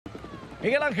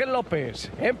Miguel Ángel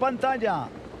López en pantalla.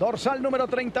 Dorsal número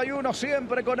 31,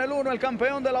 siempre con el 1, el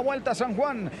campeón de la Vuelta a San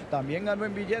Juan. También ganó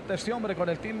en billete este hombre con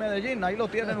el Team Medellín. Ahí lo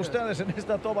tienen ustedes en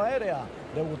esta toma aérea.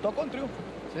 Debutó con triunfo.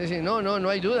 Sí, no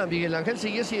hay duda. Miguel Ángel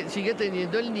sigue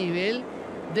teniendo el nivel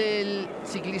del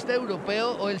ciclista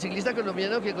europeo o el ciclista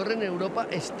colombiano que corre en Europa.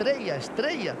 Estrella.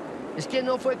 Es que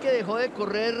no fue que dejó de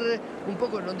correr un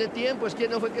poco de tiempo, es que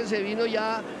no fue que se vino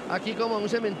ya aquí como a un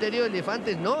cementerio de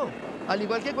elefantes, no. Al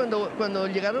igual que cuando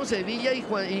llegaron Sevilla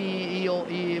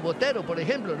y Botero, por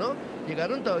ejemplo, ¿no?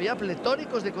 Llegaron todavía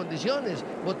pletóricos de condiciones.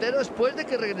 Botero, después de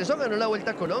que regresó, ganó la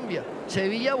Vuelta a Colombia.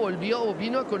 Sevilla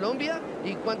vino a Colombia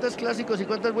y cuántos clásicos y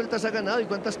cuántas vueltas ha ganado y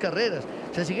cuántas carreras.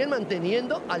 Se siguen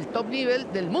manteniendo al top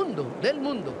nivel del mundo.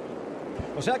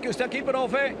 O sea que usted aquí,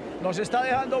 profe, nos está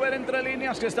dejando ver entre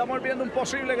líneas que estamos viendo un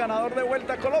posible ganador de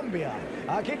Vuelta a Colombia.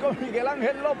 Aquí con Miguel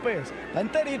Ángel López, está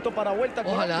enterito para Vuelta a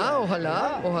Colombia.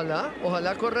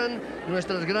 Ojalá corran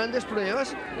nuestras grandes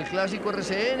pruebas, el Clásico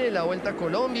RCN, la Vuelta a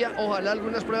Colombia, ojalá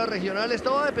algunas pruebas regionales,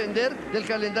 todo va a depender del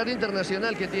calendario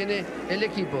internacional que tiene el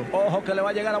equipo. Ojo que le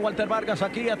va a llegar a Walter Vargas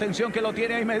aquí, atención que lo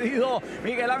tiene ahí medido.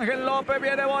 Miguel Ángel López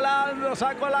viene volando,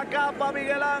 sacó la capa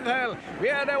Miguel Ángel,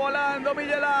 viene volando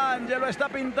Miguel Ángel, lo está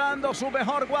pintando su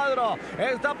mejor cuadro,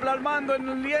 está plasmando en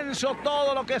un lienzo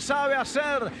todo lo que sabe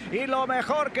hacer y lo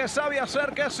mejor que sabe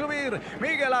hacer que es subir.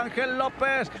 Miguel Ángel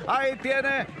López, ahí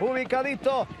tiene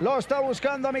ubicadito, lo está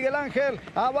buscando a Miguel Ángel,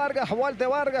 a Vargas, a Walter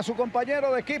Vargas, su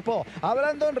compañero de equipo, a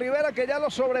Brandon Rivera que ya lo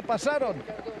sobrepasaron.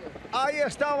 Ahí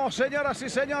estamos, señoras y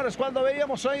señores, cuando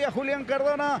veíamos ahí a Julián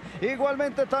Cardona,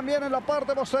 igualmente también en la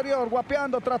parte posterior,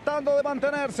 guapeando, tratando de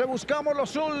mantenerse. Buscamos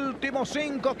los últimos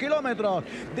 5 kilómetros,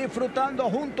 disfrutando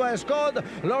junto a Scott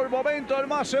los momentos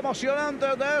más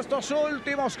emocionantes de estos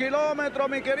últimos kilómetros,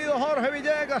 mi querido Jorge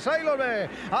Villegas. Ahí los ve,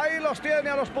 ahí los tiene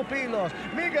a los pupilos.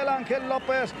 Miguel Ángel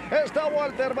López, está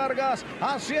Walter Vargas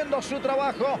haciendo su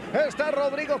trabajo, está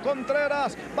Rodrigo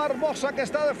Contreras, Barbosa que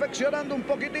está defeccionando un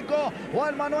poquitico,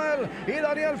 Juan Manuel y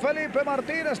Daniel Felipe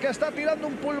Martínez que está tirando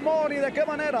un pulmón. Y de qué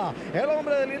manera el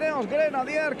hombre de Lineos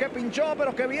Grenadier que pinchó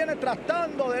pero que viene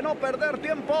tratando de no perder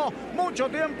tiempo, mucho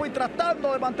tiempo, y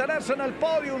tratando de mantenerse en el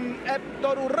podio.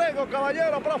 Héctor Urrego,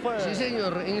 caballero, profe. Sí,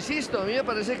 señor, insisto, a mí me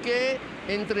parece que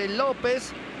entre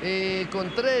López,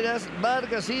 Contreras,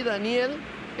 Vargas y Daniel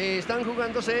están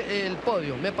jugándose el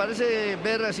podio. Me parece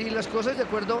ver así las cosas de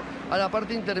acuerdo a la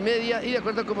parte intermedia y de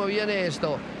acuerdo a cómo viene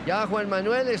esto. Ya Juan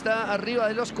Manuel está arriba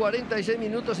de los 46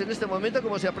 minutos en este momento,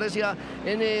 como se aprecia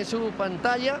en su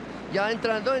pantalla, ya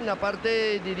entrando en la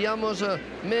parte, diríamos,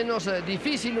 menos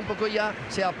difícil, un poco ya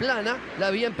se aplana,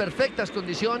 la vía en perfectas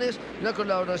condiciones, una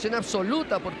colaboración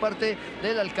absoluta por parte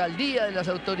de la alcaldía, de las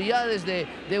autoridades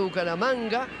de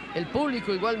Bucaramanga, el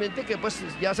público igualmente, que pues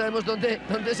ya sabemos dónde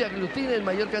se aglutina en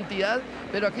mayor cantidad,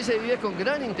 pero aquí se vive con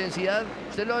gran intensidad.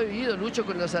 Usted lo ha vivido, Lucho,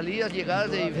 con las salidas,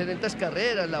 llegadas de diferentes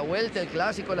carreras, la Vuelta, el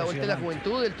Clásico, la Vuelta de la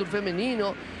Juventud, el Tour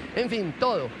femenino, en fin,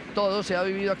 todo se ha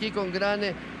vivido aquí con gran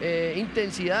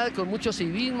intensidad, con mucho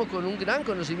civismo, con un gran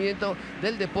conocimiento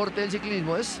del deporte del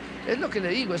ciclismo. Es lo que le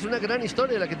digo, es una gran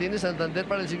historia la que tiene Santander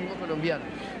para el ciclismo colombiano.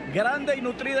 Grande y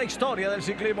nutrida historia del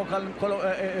ciclismo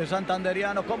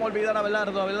santanderiano. ¿Cómo olvidar a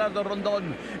Abelardo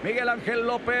Rondón? Miguel Ángel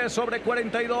López sobre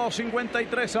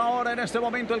 42-53 ahora en este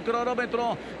momento el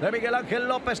cronómetro de Miguel Ángel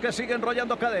López, que sigue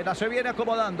enrollando cadena, se viene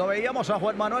acomodando. Veíamos a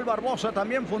Juan Manuel Barbosa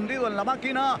también fundido en la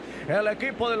máquina. El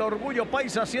equipo del Orgullo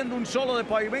Paisa haciendo un solo de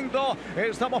pavimento.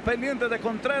 Estamos pendientes de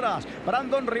Contreras.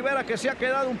 Brandon Rivera, que se ha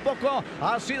quedado un poco,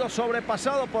 ha sido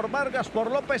sobrepasado por Vargas, por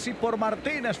López y por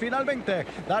Martínez. Finalmente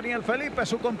Daniel Felipe,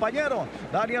 su compañero,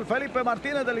 Daniel Felipe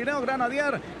Martínez de Lineos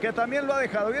Grenadier, que también lo ha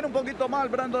dejado. Viene un poquito mal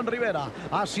Brandon Rivera,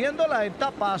 haciendo la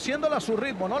etapa, haciéndola a su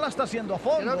ritmo, no la está haciendo a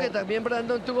fondo. Creo que también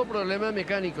Brandon tuvo problemas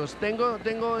mecánicos.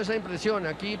 Tengo esa impresión.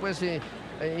 Aquí pues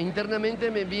internamente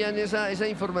me envían esa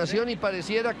información y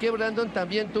pareciera que Brandon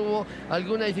también tuvo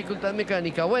alguna dificultad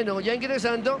mecánica. Bueno, ya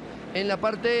ingresando en la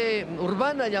parte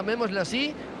urbana, llamémosla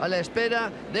así, a la espera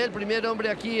del primer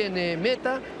hombre aquí en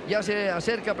meta. Ya se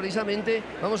acerca precisamente,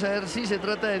 vamos a ver si se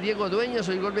trata de Diego Dueñas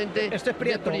o igualmente este es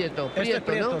Prieto,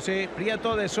 ¿no? Sí,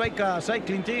 Prieto de Sueca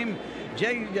Cycling Team.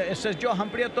 Ese es Johan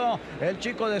Prieto, el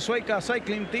chico de Sueca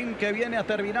Cycling Team, que viene a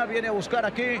terminar, viene a buscar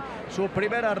aquí su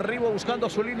primer arribo, buscando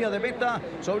su línea de meta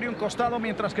sobre un costado,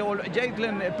 mientras que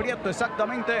Jalen Prieto,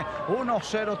 exactamente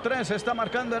 1:03 está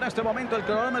marcando en este momento. El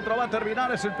cronómetro va a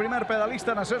terminar, es el primer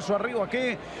pedalista en hacer su arribo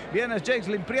aquí. Viene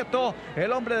Jalen Prieto,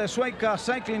 el hombre de Sueca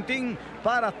Cycling Team,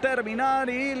 para terminar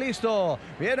y listo.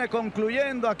 Viene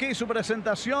concluyendo aquí su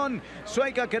presentación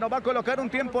Sueca, que nos va a colocar un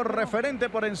tiempo referente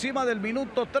por encima del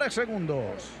minuto 3 segundos.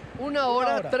 1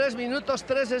 hora, 3 minutos,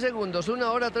 13 segundos.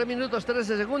 1 hora, 3 minutos,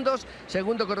 13 segundos.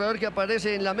 Segundo corredor que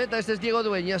aparece en la meta, este es Diego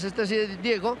Dueñas. Este sí es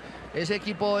Diego. Ese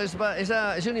equipo,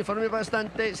 ese uniforme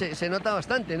bastante, se nota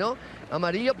bastante, ¿no?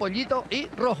 Amarillo, pollito y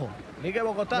rojo. Liga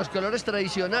Bogotá. Los colores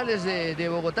tradicionales de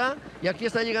Bogotá. Y aquí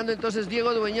está llegando entonces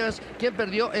Diego Dueñas, quien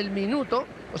perdió el minuto.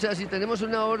 O sea, si tenemos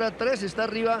 1 hora 3, está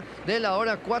arriba de la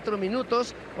hora 4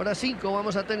 minutos. Hora 5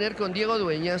 vamos a tener con Diego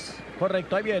Dueñas.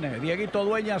 Correcto, ahí viene Dieguito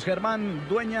Dueñas, Germán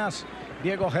Dueñas.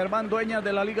 Diego Germán Dueñas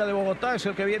de la Liga de Bogotá es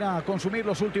el que viene a consumir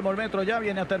los últimos metros ya,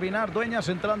 viene a terminar Dueñas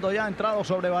entrando ya, entrado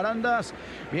sobre barandas,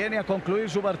 viene a concluir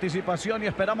su participación y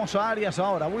esperamos a Arias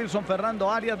ahora, Wilson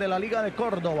Fernando Arias de la Liga de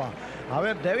Córdoba. A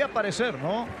ver, debe aparecer,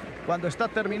 ¿no? Cuando está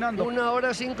terminando. 1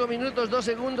 hora, 5 minutos, 2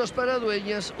 segundos para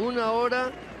Dueñas, 1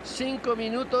 hora, 5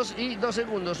 minutos y 2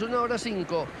 segundos, 1 hora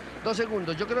 5, 2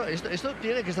 segundos. Yo creo esto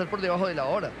tiene que estar por debajo de la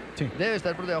hora. Sí. Debe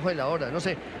estar por debajo de la hora. No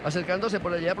sé, acercándose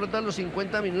por allá pronto a los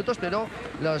 50 minutos, pero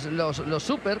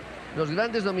los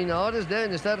grandes dominadores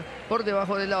deben estar por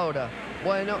debajo de la hora.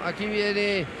 Bueno, aquí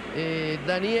viene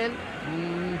Daniel,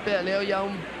 un pedaleo ya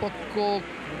un poco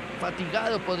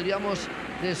fatigado, podríamos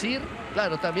decir.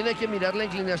 Claro, también hay que mirar la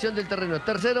inclinación del terreno.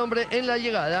 Tercer hombre en la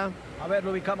llegada. A ver,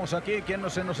 lo ubicamos aquí. ¿Quién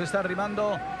se nos está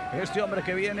arrimando? Este hombre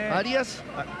que viene. Arias.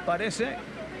 Parece,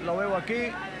 lo veo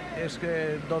aquí. Es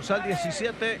que dorsal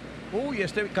 17. Uy,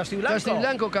 este Castiblanco.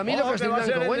 Castiblanco, Camilo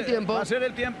Castiblanco, buen tiempo. Va a ser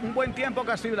un buen tiempo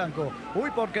Castiblanco.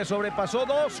 Uy, porque sobrepasó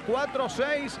 2, 4,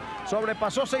 6.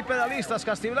 Sobrepasó 6 pedalistas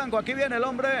Castiblanco. Aquí viene el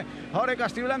hombre, Jorge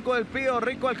Castiblanco del Pío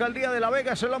Rico, Alcaldía de La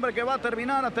Vega. Es el hombre que va a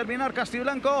terminar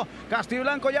Castiblanco.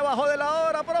 Castiblanco ya bajó de la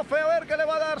hora, profe. A ver qué le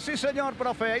va a dar. Sí, señor,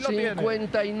 profe. Ahí lo tiene.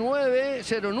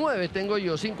 59.09 tengo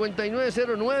yo.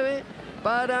 59.09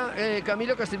 para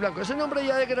Camilo Castiblanco. Es un hombre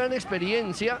ya de gran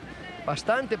experiencia.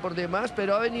 Bastante por demás,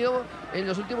 pero ha venido en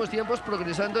los últimos tiempos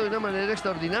progresando de una manera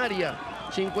extraordinaria.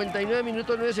 59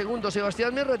 minutos 9 segundos.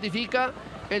 Sebastián me ratifica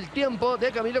el tiempo de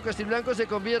Camilo Castiblanco, se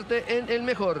convierte en el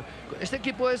mejor. Este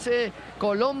equipo es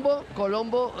Colombo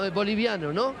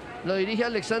boliviano, ¿no? Lo dirige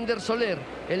Alexander Soler.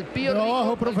 El Pío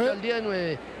Rico, Alcaldía de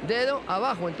 9. Dedo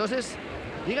abajo, entonces...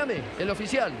 Dígame, el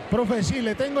oficial. Profe, sí,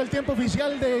 le tengo el tiempo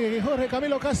oficial de Jorge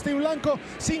Camilo Castiblanco,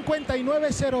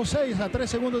 59.06, a 3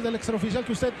 segundos del extraoficial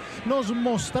que usted nos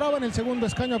mostraba. En el segundo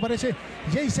escaño aparece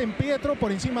Jason Pietro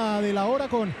por encima de la hora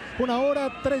con 1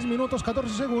 hora, 3 minutos,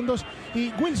 14 segundos.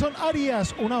 Y Wilson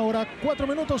Arias, 1 hora, 4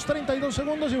 minutos, 32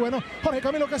 segundos. Y bueno, Jorge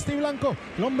Camilo Castiblanco,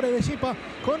 el hombre de Zipa,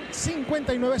 con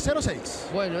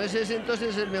 59.06. Bueno, ese es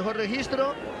entonces el mejor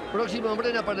registro. Próximo hombre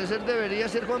en aparecer debería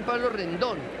ser Juan Pablo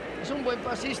Rendón. Es un buen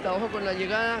pasista, ojo con la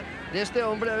llegada de este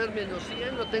hombre. A ver, menos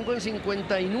 100, lo tengo en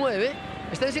 59.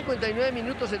 Está en 59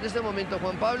 minutos en este momento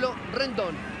Juan Pablo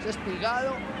Rendón. Se ha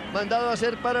espigado, mandado a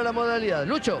hacer para la modalidad.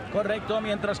 Lucho. Correcto,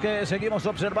 mientras que seguimos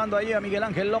observando ahí a Miguel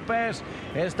Ángel López.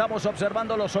 Estamos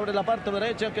observándolo sobre la parte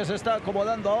derecha que se está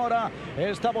acomodando ahora.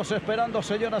 Estamos esperando,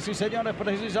 señoras y señores,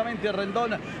 precisamente a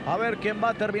Rendón. A ver quién va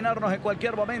a terminarnos en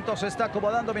cualquier momento. Se está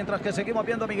acomodando mientras que seguimos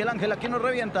viendo a Miguel Ángel. Aquí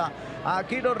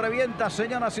nos revienta,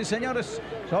 señoras y señores,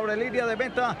 sobre línea de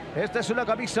meta. Esta es una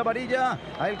camisa amarilla,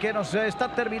 el que nos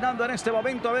está terminando en este momento.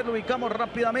 A ver, lo ubicamos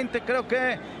rápidamente. Creo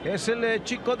que es el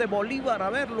chico de Bolívar. A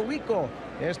ver, lo ubico.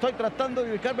 Estoy tratando de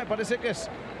ubicar, me parece que es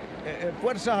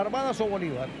Fuerzas Armadas o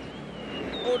Bolívar.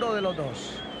 Uno de los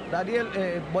dos. Daniel,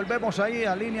 volvemos ahí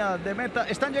a línea de meta.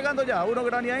 Están llegando ya, uno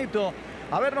graneadito.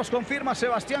 A ver, nos confirma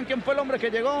Sebastián quién fue el hombre que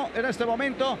llegó en este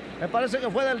momento. Me parece que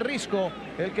fue del Risco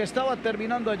el que estaba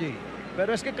terminando allí.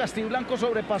 Pero es que Castiblanco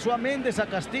sobrepasó a Méndez, a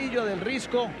Castillo, del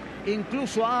Risco,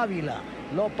 incluso a Ávila.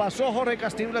 Lo pasó Jorge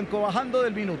Castiblanco bajando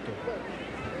del minuto.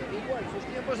 Igual, sus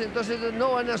tiempos entonces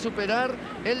no van a superar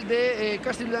el de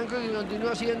Castiblanco, y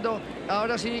continúa siendo,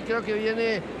 ahora sí creo que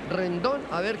viene Rendón.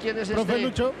 A ver quién es este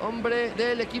Lucho, hombre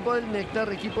del equipo del Néctar.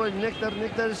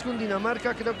 Néctar es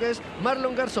Cundinamarca, creo que es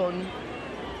Marlon Garzón.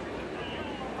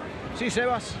 Sí,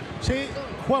 Sebas. Sí,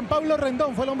 Juan Pablo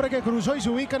Rendón fue el hombre que cruzó y se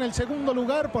ubica en el segundo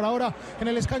lugar, por ahora en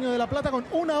el escaño de la plata, con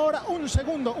 1 hora, 1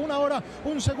 segundo, 1 hora,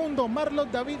 1 segundo. Marlon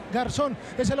David Garzón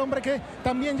es el hombre que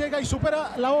también llega y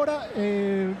supera la hora,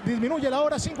 disminuye la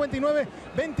hora,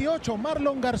 59.28.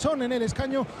 Marlon Garzón en el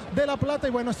escaño de la plata.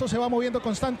 Y bueno, esto se va moviendo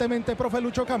constantemente, profe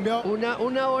Lucho. Cambio.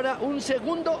 Una hora, 1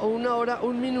 segundo o 1 hora,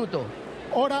 1 minuto.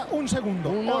 Hora, 1 segundo.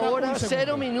 1 hora,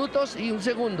 0 minutos y 1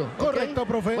 segundo. Correcto,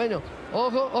 ¿Okay? profe. Bueno,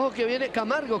 ojo que viene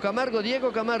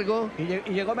Diego Camargo.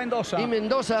 Y llegó Mendoza. Y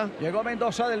Mendoza. Llegó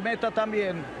Mendoza del meta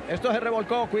también. Esto se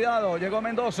revolcó, cuidado. Llegó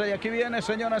Mendoza y aquí viene,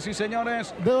 señoras y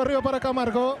señores. Dedo arriba para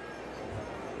Camargo.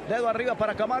 Dedo arriba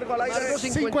para Camargo al aire.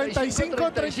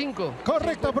 55-35.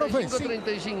 Correcto, profe.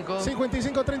 55-35.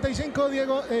 55-35,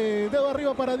 Diego. Dedo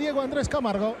arriba para Diego Andrés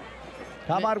Camargo.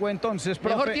 Camargo entonces,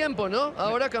 profe. Mejor tiempo, ¿no?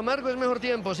 Ahora Camargo es mejor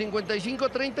tiempo,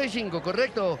 55-35,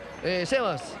 ¿correcto?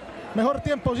 Sebas. Mejor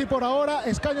tiempo, sí, por ahora.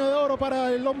 Escaño de oro para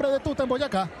el hombre de Tuta en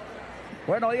Boyacá.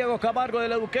 Bueno, Diego Camargo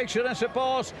del Education en ese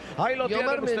post. Ahí lo tienen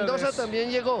Omar Mendoza ustedes. también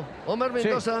llegó. Omar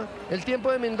Mendoza, sí. El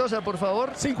tiempo de Mendoza, por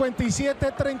favor.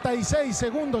 57:36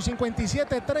 segundos,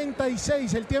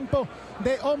 57:36 el tiempo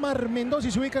de Omar Mendoza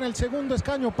y se ubica en el segundo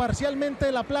escaño.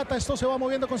 Parcialmente la plata, esto se va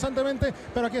moviendo constantemente,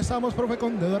 pero aquí estamos, profe,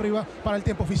 con dedo arriba para el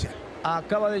tiempo oficial.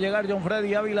 Acaba de llegar John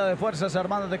Freddy Ávila de Fuerzas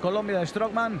Armadas de Colombia, de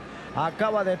Strongman.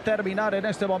 Acaba de terminar en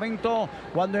este momento.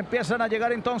 Cuando empiezan a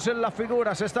llegar entonces las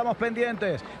figuras, estamos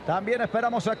pendientes. También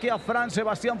esperamos aquí a Fran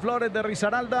Sebastián Flores de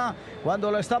Risaralda, cuando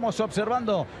lo estamos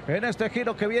observando en este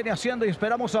giro que viene haciendo. Y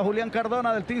esperamos a Julián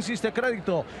Cardona del Team Siste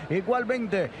Crédito,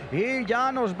 igualmente. Y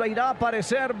ya nos irá a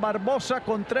aparecer Barbosa,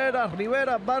 Contreras,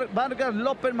 Rivera, Vargas,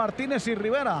 López, Martínez y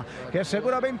Rivera, que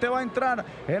seguramente va a entrar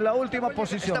en la última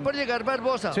posición. Está por llegar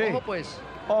Barbosa, sí. Ojo pues.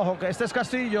 Ojo, que este es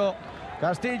Castillo.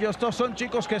 Castillo, estos son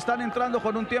chicos que están entrando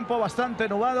con un tiempo bastante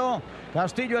nublado.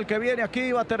 Castillo, el que viene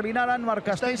aquí, va a terminar Anwar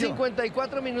Castillo. Está en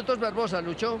 54 minutos Barbosa,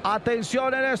 Lucho.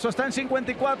 Atención en eso, está en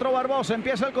 54 Barbosa,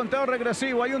 empieza el conteo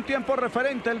regresivo. Hay un tiempo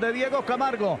referente, el de Diego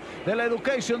Camargo, de la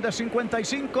Education, de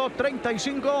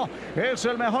 55-35. Es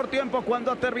el mejor tiempo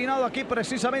cuando ha terminado aquí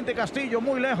precisamente Castillo,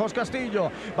 muy lejos Castillo.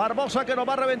 Barbosa que nos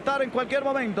va a reventar en cualquier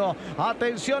momento.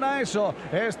 Atención a eso,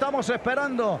 estamos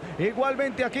esperando.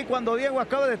 Igualmente aquí cuando Diego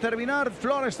acaba de terminar,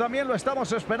 Flores también lo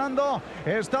estamos esperando.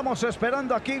 Estamos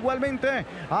esperando aquí igualmente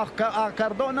a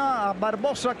Cardona, a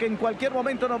Barbosa, que en cualquier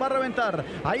momento nos va a reventar.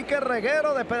 Ahí que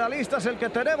reguero de pedalistas el que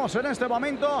tenemos en este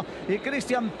momento. Y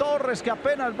Cristian Torres, que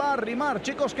apenas va a arrimar.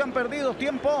 Chicos que han perdido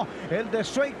tiempo. El de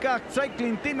Sueca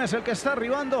Cycling Team es el que está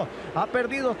arribando. Ha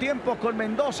perdido tiempo con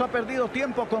Mendoza, ha perdido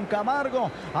tiempo con Camargo,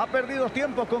 ha perdido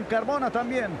tiempo con Carbona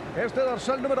también. Este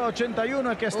dorsal número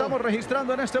 81, el que estamos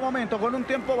registrando en este momento, con un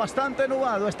tiempo bastante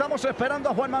nublado. Estamos esperando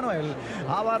a Juan Manuel,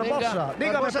 a Barbosa. Venga,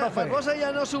 dígame, Barbosa, profe. Barbosa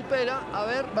ya no supera, a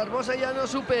ver, Barbosa ya no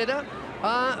supera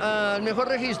al mejor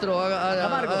registro,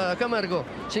 a Camargo.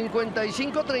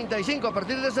 55-35, a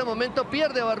partir de ese momento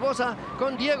pierde Barbosa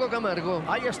con Diego Camargo.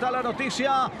 Ahí está la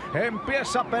noticia,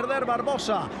 empieza a perder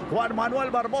Barbosa. Juan Manuel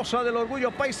Barbosa del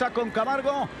Orgullo Paisa con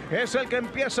Camargo es el que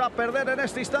empieza a perder en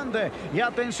este instante. Y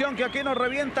atención que aquí nos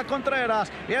revienta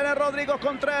Contreras. Viene Rodrigo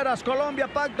Contreras, Colombia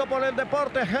Pacto por el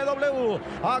Deporte GW.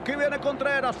 Aquí viene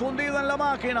Contreras, fundido en la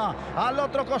máquina. Al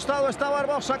otro costado está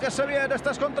Barbosa que se viene, este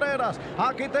es Contreras.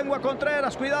 Aquí tengo a Contreras.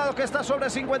 Cuidado que está sobre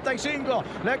 55.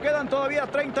 Le quedan todavía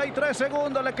 33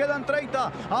 segundos. Le quedan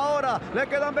 30. Ahora le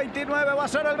quedan 29. Va a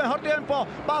ser el mejor tiempo.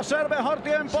 Va a ser mejor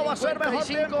tiempo. Va a ser mejor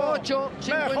tiempo.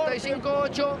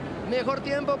 55-8 mejor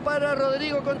tiempo para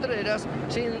Rodrigo Contreras.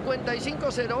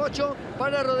 55-08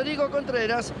 para Rodrigo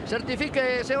Contreras.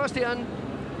 Certifique, Sebastián.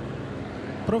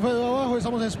 Profe, de abajo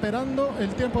estamos esperando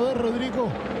el tiempo de Rodrigo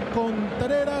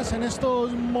Contreras en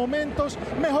estos momentos.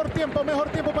 Mejor tiempo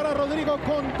para Rodrigo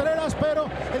Contreras, pero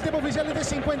el tiempo oficial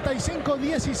es de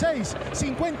 55-16.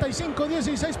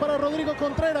 55-16 para Rodrigo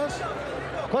Contreras.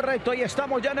 Correcto, y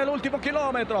estamos ya en el último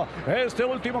kilómetro. Este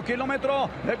último kilómetro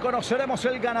le conoceremos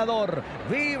el ganador.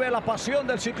 Vive la pasión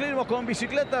del ciclismo con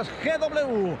bicicletas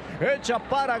GW. Hecha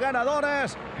para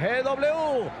ganadores.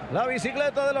 GW, la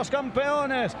bicicleta de los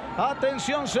campeones.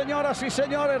 Atención, señoras y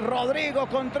señores. Rodrigo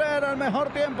Contreras, el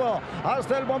mejor tiempo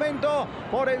hasta el momento.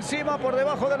 Por encima, por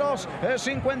debajo de los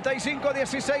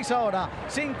 55-16 ahora.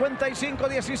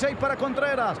 55-16 para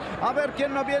Contreras. A ver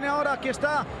quién nos viene ahora. Aquí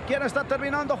está. ¿Quién está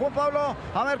terminando, Juan Pablo?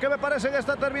 A ver, que me parece que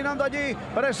está terminando allí,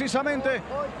 precisamente.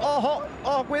 Ojo,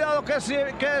 ojo, cuidado que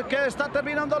está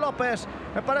terminando López.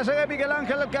 Me parece que Miguel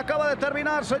Ángel el que acaba de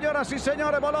terminar, señoras y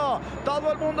señores, voló.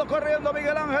 Todo el mundo corriendo,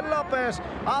 Miguel Ángel López.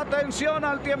 Atención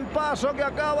al tiempazo que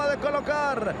acaba de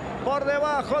colocar por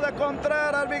debajo de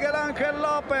Contreras, Miguel Ángel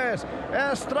López.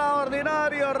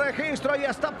 Extraordinario registro y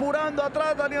está apurando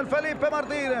atrás Daniel Felipe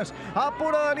Martínez.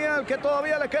 Apura Daniel, que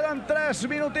todavía le quedan 3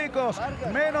 minuticos,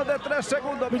 menos de 3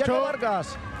 segundos. Llegó Vargas.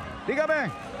 Dígame.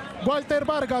 Walter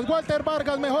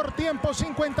Vargas, mejor tiempo,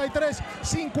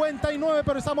 53-59,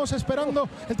 pero estamos esperando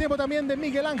el tiempo también de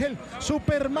Miguel Ángel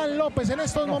Superman López en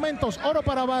estos momentos. Oro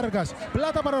para Vargas,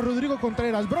 plata para Rodrigo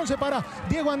Contreras, bronce para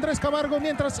Diego Andrés Camargo,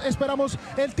 mientras esperamos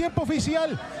el tiempo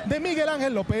oficial de Miguel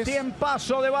Ángel López.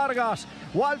 Tiempazo de Vargas,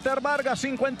 Walter Vargas,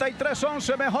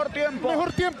 53-11, mejor tiempo.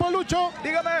 Mejor tiempo, Lucho.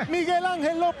 Dígame. Miguel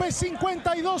Ángel López,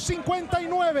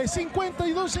 52-59,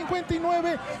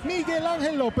 52-59, Miguel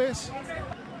Ángel López.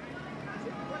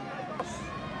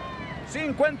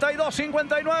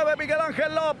 52-59, Miguel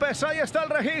Ángel López. Ahí está el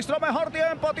registro. Mejor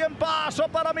tiempo, tiempazo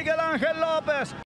para Miguel Ángel López.